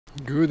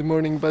Good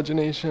morning, Budgie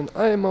Nation.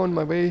 I am on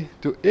my way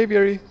to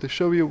aviary to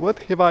show you what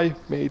have I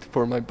made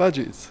for my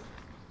budgies.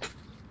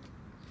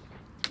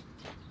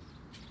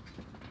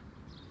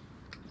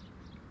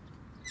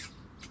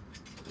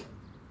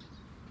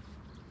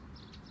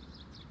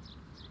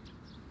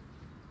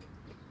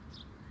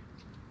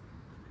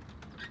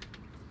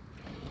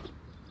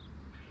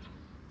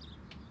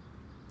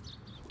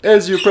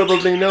 As you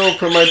probably know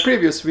from my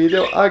previous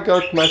video, I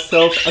got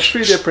myself a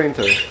 3D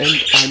printer and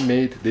I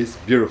made these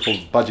beautiful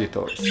budgie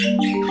toys.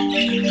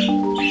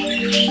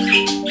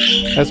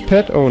 As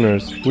pet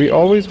owners, we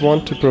always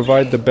want to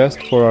provide the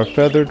best for our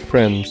feathered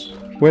friends.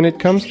 When it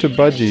comes to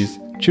budgies,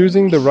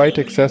 choosing the right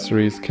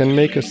accessories can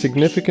make a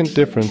significant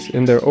difference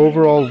in their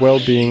overall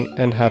well-being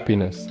and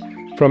happiness.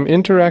 From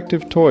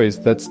interactive toys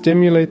that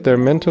stimulate their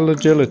mental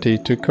agility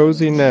to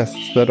cozy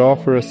nests that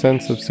offer a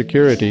sense of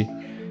security,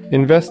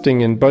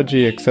 investing in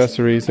budgie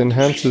accessories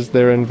enhances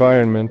their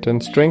environment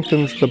and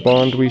strengthens the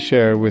bond we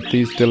share with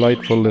these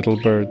delightful little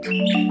birds.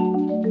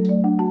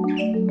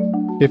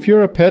 If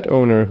you're a pet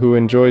owner who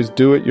enjoys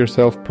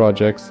do-it-yourself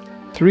projects,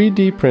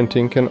 3D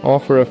printing can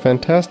offer a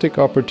fantastic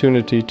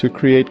opportunity to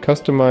create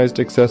customized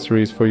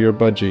accessories for your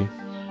budgie.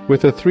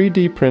 With a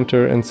 3D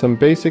printer and some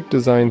basic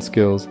design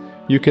skills,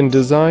 you can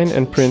design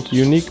and print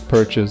unique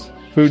perches,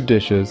 food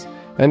dishes,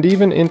 and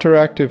even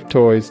interactive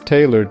toys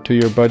tailored to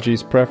your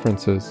budgie's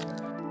preferences.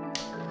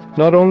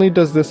 Not only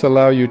does this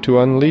allow you to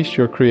unleash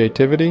your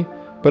creativity,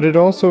 but it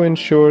also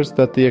ensures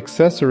that the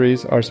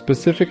accessories are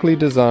specifically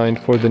designed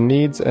for the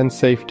needs and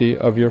safety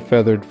of your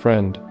feathered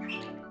friend.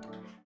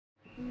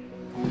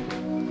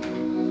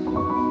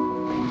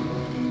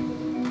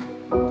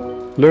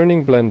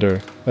 Learning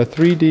Blender, a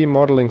 3D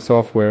modeling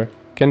software,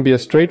 can be a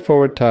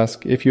straightforward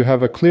task if you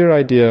have a clear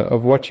idea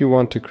of what you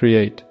want to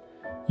create.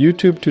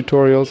 YouTube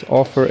tutorials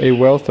offer a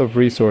wealth of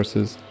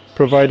resources,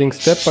 providing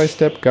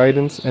step-by-step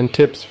guidance and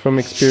tips from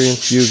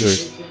experienced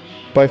users.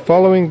 By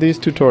following these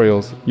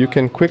tutorials, you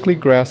can quickly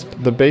grasp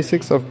the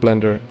basics of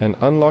Blender and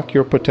unlock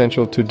your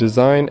potential to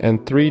design and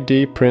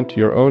 3D print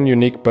your own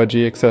unique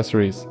budgie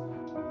accessories.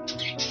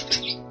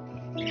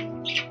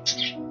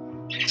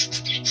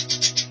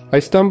 I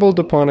stumbled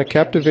upon a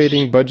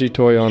captivating budgie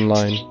toy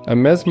online, a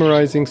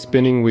mesmerizing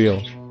spinning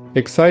wheel.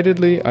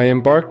 Excitedly, I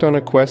embarked on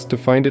a quest to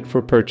find it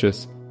for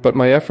purchase, but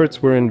my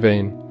efforts were in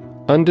vain.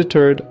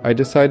 Undeterred, I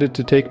decided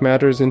to take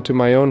matters into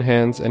my own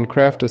hands and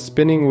craft a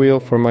spinning wheel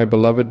for my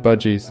beloved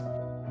budgies.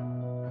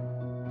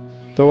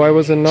 Though I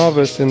was a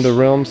novice in the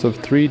realms of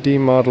 3D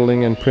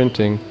modeling and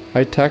printing,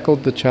 I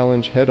tackled the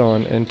challenge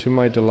head-on and to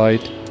my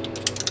delight,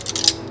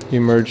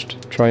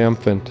 emerged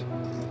triumphant.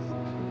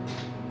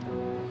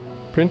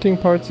 Printing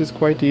parts is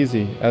quite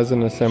easy as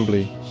an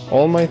assembly.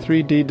 All my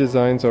 3D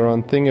designs are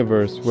on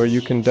Thingiverse, where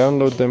you can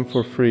download them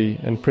for free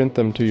and print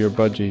them to your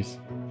budgies.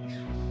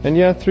 And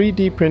yeah,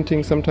 3D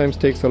printing sometimes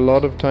takes a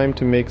lot of time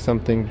to make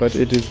something, but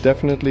it is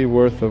definitely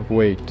worth of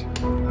wait.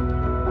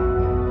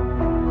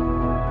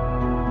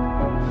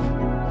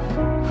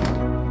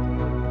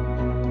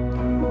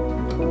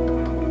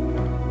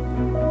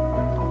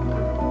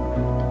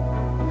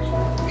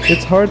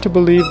 It's hard to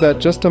believe that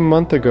just a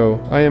month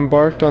ago, I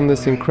embarked on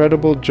this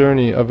incredible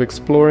journey of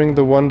exploring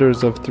the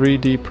wonders of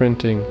 3D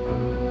printing.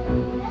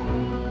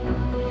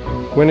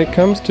 When it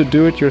comes to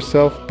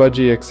do-it-yourself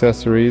budgie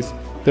accessories,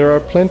 there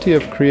are plenty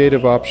of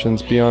creative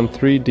options beyond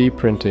 3D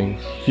printing.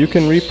 You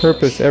can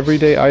repurpose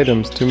everyday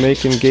items to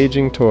make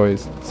engaging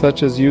toys,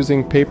 such as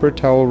using paper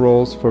towel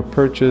rolls for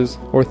perches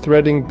or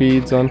threading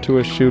beads onto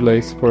a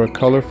shoelace for a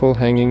colorful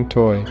hanging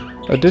toy.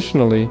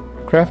 Additionally,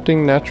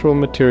 crafting natural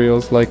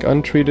materials like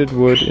untreated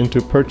wood into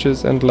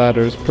perches and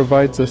ladders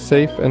provides a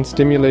safe and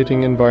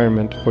stimulating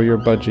environment for your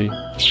budgie.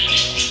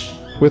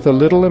 With a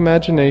little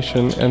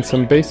imagination and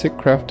some basic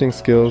crafting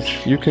skills,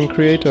 you can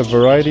create a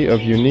variety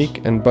of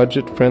unique and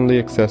budget-friendly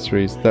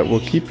accessories that will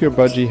keep your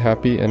budgie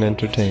happy and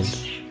entertained.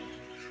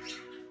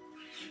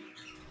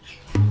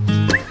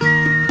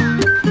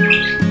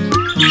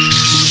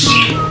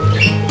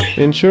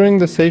 Ensuring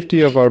the safety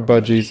of our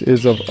budgies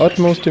is of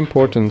utmost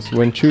importance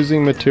when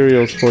choosing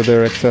materials for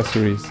their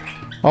accessories.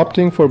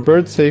 Opting for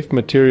bird-safe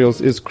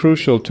materials is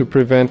crucial to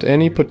prevent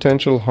any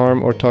potential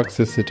harm or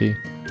toxicity.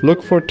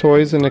 Look for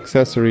toys and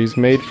accessories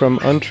made from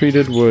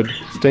untreated wood,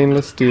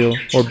 stainless steel,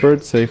 or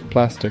bird-safe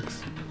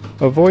plastics.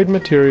 Avoid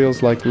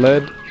materials like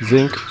lead,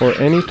 zinc, or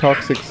any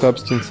toxic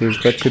substances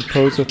that could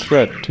pose a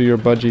threat to your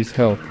budgie's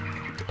health.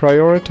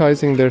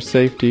 Prioritizing their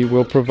safety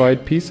will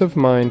provide peace of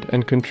mind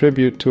and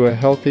contribute to a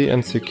healthy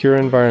and secure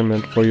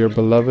environment for your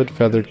beloved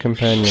feathered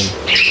companion.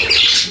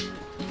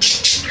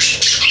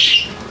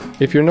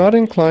 If you're not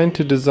inclined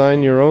to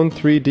design your own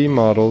 3D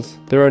models,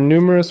 there are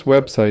numerous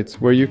websites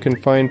where you can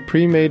find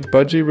pre-made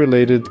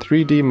budgie-related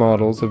 3D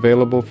models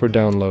available for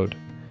download.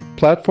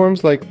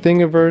 Platforms like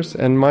Thingiverse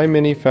and My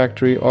Mini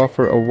Factory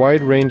offer a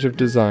wide range of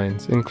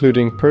designs,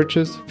 including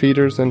perches,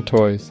 feeders, and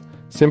toys.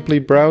 Simply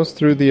browse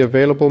through the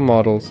available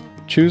models,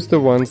 choose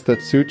the ones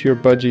that suit your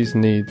budgie's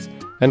needs,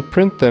 and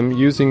print them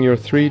using your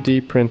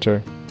 3D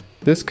printer.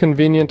 This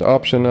convenient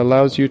option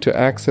allows you to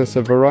access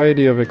a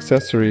variety of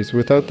accessories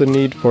without the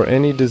need for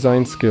any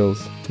design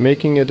skills,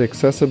 making it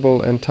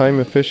accessible and time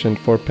efficient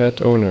for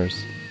pet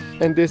owners.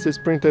 And this is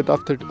printed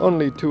after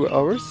only 2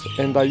 hours,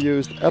 and I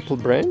used apple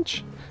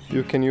branch.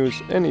 You can use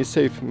any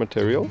safe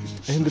material.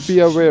 And be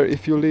aware,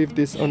 if you leave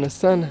this on the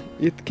sun,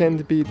 it can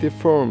be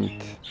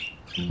deformed.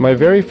 My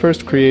very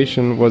first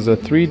creation was a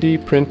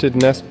 3D printed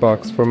nest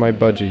box for my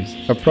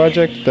budgies, a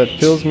project that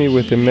fills me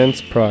with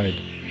immense pride.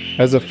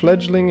 As a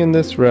fledgling in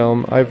this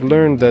realm, I've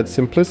learned that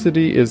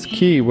simplicity is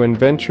key when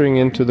venturing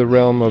into the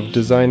realm of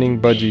designing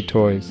budgie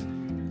toys.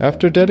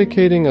 After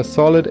dedicating a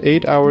solid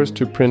 8 hours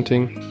to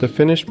printing, the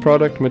finished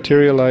product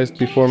materialized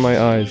before my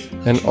eyes,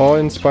 an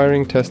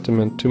awe-inspiring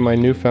testament to my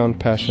newfound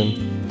passion.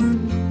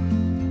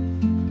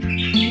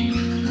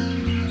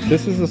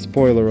 This is a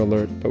spoiler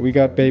alert, but we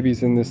got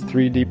babies in this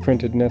 3D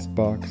printed nest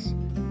box.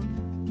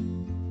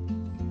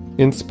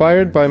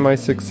 Inspired by my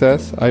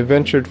success, I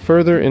ventured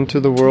further into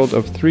the world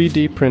of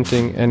 3D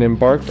printing and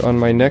embarked on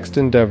my next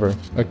endeavor,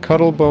 a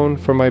cuddle bone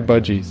for my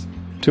budgies.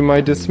 To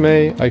my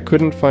dismay, I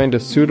couldn't find a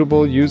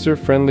suitable,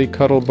 user-friendly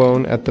cuddle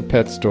bone at the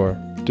pet store.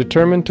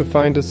 Determined to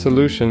find a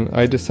solution,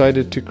 I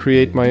decided to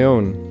create my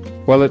own.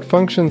 While it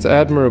functions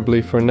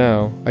admirably for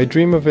now, I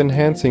dream of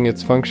enhancing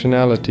its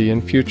functionality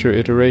in future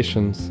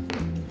iterations.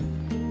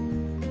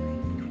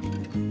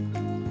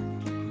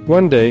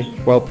 One day,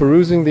 while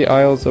perusing the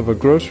aisles of a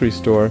grocery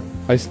store,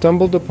 I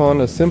stumbled upon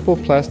a simple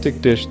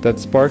plastic dish that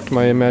sparked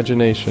my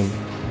imagination.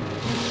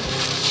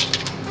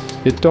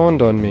 It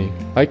dawned on me,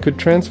 I could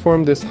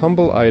transform this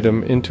humble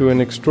item into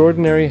an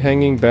extraordinary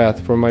hanging bath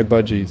for my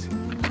budgies.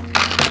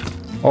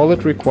 All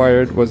it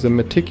required was a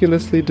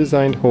meticulously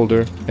designed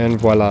holder, and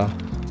voila!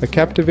 A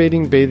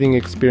captivating bathing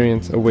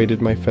experience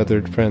awaited my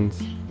feathered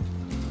friends.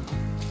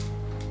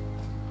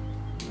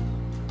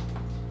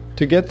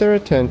 To get their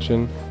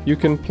attention, you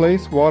can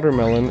place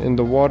watermelon in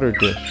the water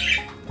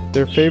dish,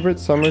 their favorite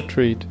summer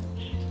treat,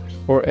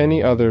 or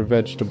any other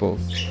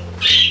vegetables.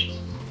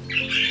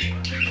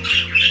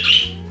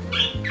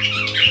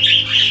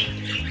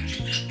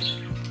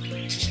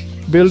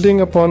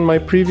 Building upon my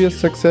previous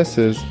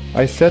successes,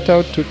 I set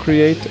out to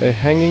create a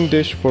hanging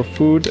dish for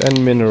food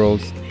and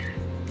minerals,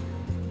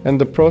 and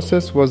the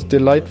process was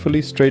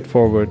delightfully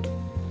straightforward.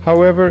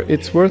 However,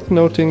 it's worth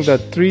noting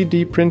that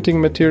 3D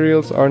printing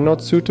materials are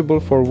not suitable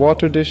for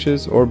water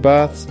dishes or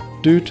baths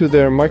due to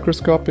their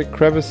microscopic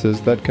crevices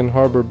that can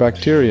harbor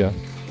bacteria.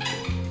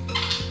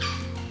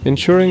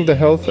 Ensuring the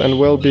health and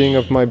well-being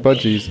of my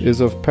budgies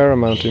is of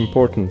paramount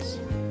importance.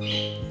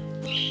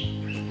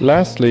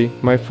 Lastly,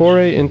 my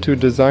foray into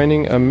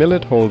designing a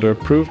millet holder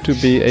proved to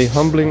be a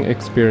humbling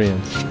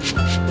experience.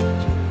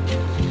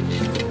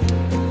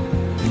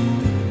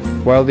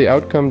 While the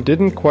outcome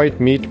didn't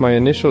quite meet my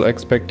initial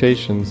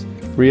expectations,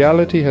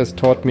 reality has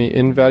taught me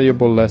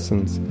invaluable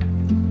lessons.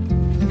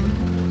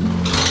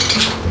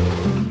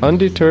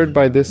 Undeterred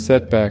by this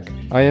setback,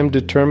 I am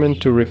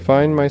determined to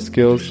refine my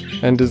skills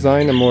and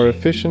design a more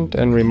efficient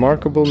and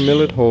remarkable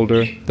millet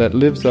holder that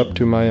lives up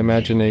to my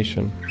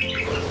imagination.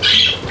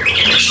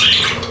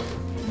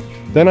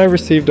 Then I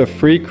received a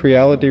free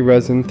Creality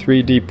Resin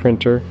 3D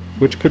printer,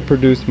 which could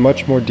produce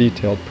much more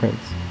detailed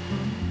prints.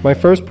 My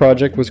first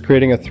project was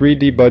creating a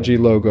 3D budgie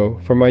logo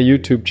for my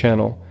YouTube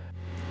channel.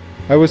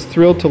 I was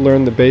thrilled to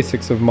learn the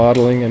basics of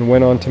modeling and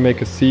went on to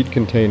make a seed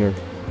container.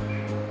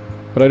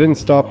 But I didn't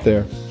stop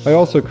there. I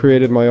also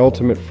created my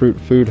ultimate fruit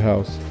food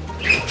house.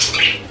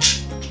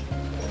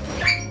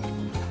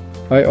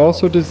 I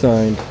also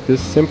designed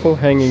this simple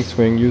hanging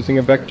swing using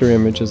a vector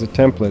image as a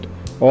template.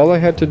 All I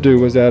had to do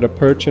was add a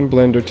perch in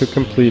Blender to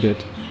complete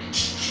it.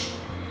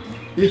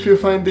 If you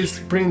find these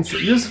prints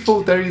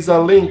useful, there is a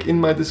link in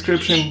my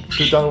description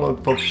to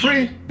download for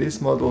free these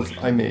models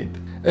I made.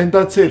 And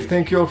that's it.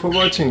 Thank you all for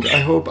watching. I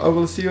hope I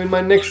will see you in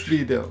my next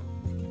video.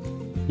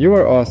 You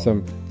are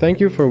awesome. Thank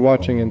you for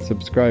watching and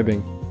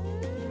subscribing.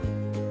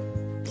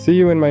 See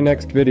you in my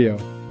next video.